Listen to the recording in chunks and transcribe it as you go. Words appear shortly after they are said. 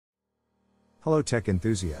Hello tech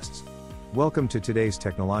enthusiasts. Welcome to today's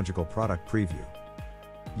technological product preview.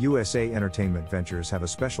 USA Entertainment Ventures have a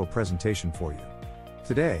special presentation for you.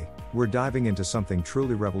 Today, we're diving into something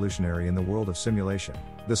truly revolutionary in the world of simulation,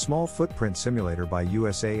 the Small Footprint Simulator by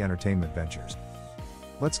USA Entertainment Ventures.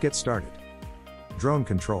 Let's get started. Drone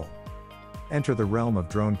control. Enter the realm of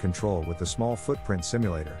drone control with the Small Footprint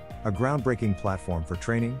Simulator, a groundbreaking platform for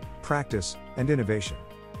training, practice, and innovation.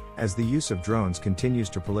 As the use of drones continues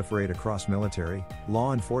to proliferate across military,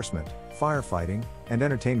 law enforcement, firefighting, and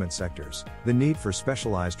entertainment sectors, the need for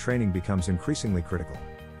specialized training becomes increasingly critical.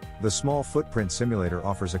 The Small Footprint Simulator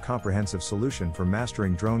offers a comprehensive solution for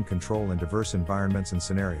mastering drone control in diverse environments and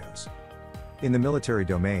scenarios. In the military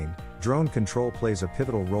domain, drone control plays a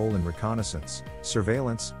pivotal role in reconnaissance,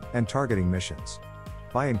 surveillance, and targeting missions.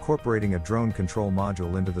 By incorporating a drone control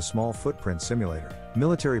module into the Small Footprint Simulator,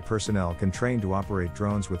 military personnel can train to operate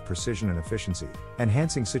drones with precision and efficiency,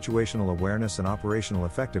 enhancing situational awareness and operational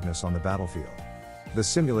effectiveness on the battlefield. The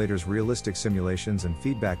simulator's realistic simulations and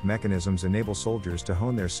feedback mechanisms enable soldiers to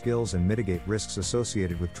hone their skills and mitigate risks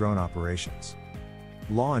associated with drone operations.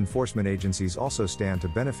 Law enforcement agencies also stand to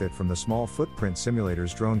benefit from the Small Footprint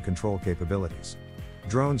Simulator's drone control capabilities.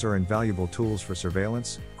 Drones are invaluable tools for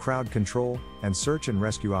surveillance, crowd control, and search and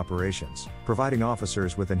rescue operations, providing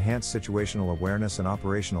officers with enhanced situational awareness and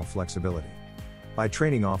operational flexibility. By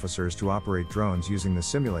training officers to operate drones using the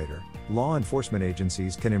simulator, law enforcement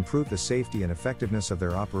agencies can improve the safety and effectiveness of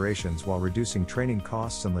their operations while reducing training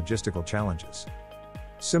costs and logistical challenges.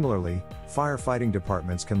 Similarly, firefighting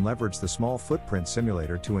departments can leverage the Small Footprint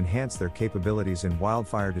Simulator to enhance their capabilities in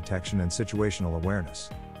wildfire detection and situational awareness.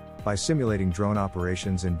 By simulating drone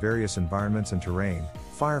operations in various environments and terrain,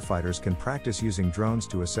 firefighters can practice using drones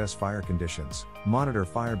to assess fire conditions, monitor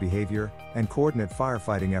fire behavior, and coordinate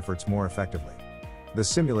firefighting efforts more effectively. The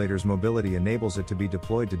simulator's mobility enables it to be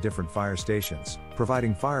deployed to different fire stations,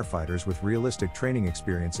 providing firefighters with realistic training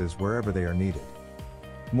experiences wherever they are needed.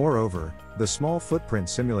 Moreover, the Small Footprint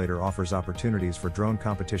Simulator offers opportunities for drone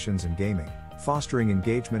competitions and gaming, fostering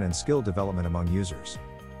engagement and skill development among users.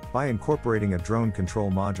 By incorporating a drone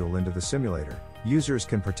control module into the simulator, users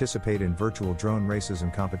can participate in virtual drone races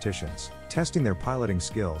and competitions, testing their piloting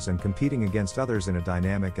skills and competing against others in a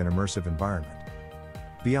dynamic and immersive environment.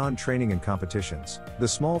 Beyond training and competitions, the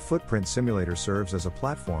Small Footprint Simulator serves as a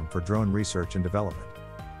platform for drone research and development.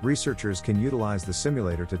 Researchers can utilize the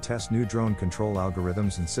simulator to test new drone control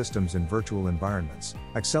algorithms and systems in virtual environments,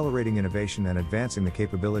 accelerating innovation and advancing the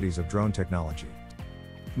capabilities of drone technology.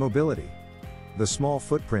 Mobility. The Small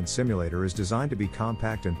Footprint Simulator is designed to be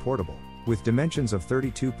compact and portable, with dimensions of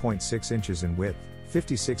 32.6 inches in width,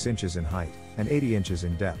 56 inches in height, and 80 inches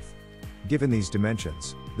in depth. Given these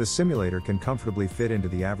dimensions, the simulator can comfortably fit into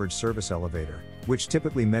the average service elevator, which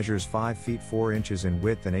typically measures 5 feet 4 inches in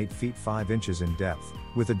width and 8 feet 5 inches in depth,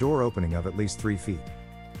 with a door opening of at least 3 feet.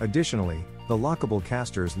 Additionally, the lockable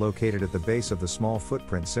casters located at the base of the Small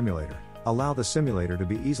Footprint Simulator allow the simulator to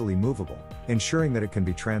be easily movable, ensuring that it can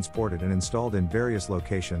be transported and installed in various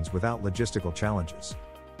locations without logistical challenges.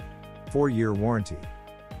 4-year warranty.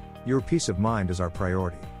 Your peace of mind is our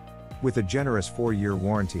priority. With a generous 4-year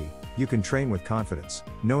warranty, you can train with confidence,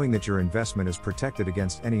 knowing that your investment is protected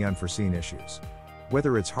against any unforeseen issues.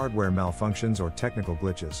 Whether it's hardware malfunctions or technical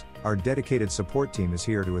glitches, our dedicated support team is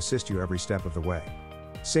here to assist you every step of the way.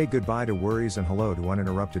 Say goodbye to worries and hello to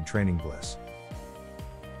uninterrupted training bliss.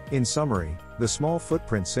 In summary, the Small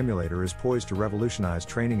Footprint Simulator is poised to revolutionize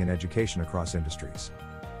training and education across industries.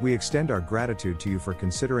 We extend our gratitude to you for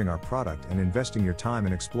considering our product and investing your time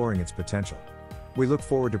in exploring its potential. We look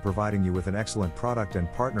forward to providing you with an excellent product and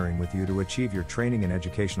partnering with you to achieve your training and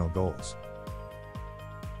educational goals.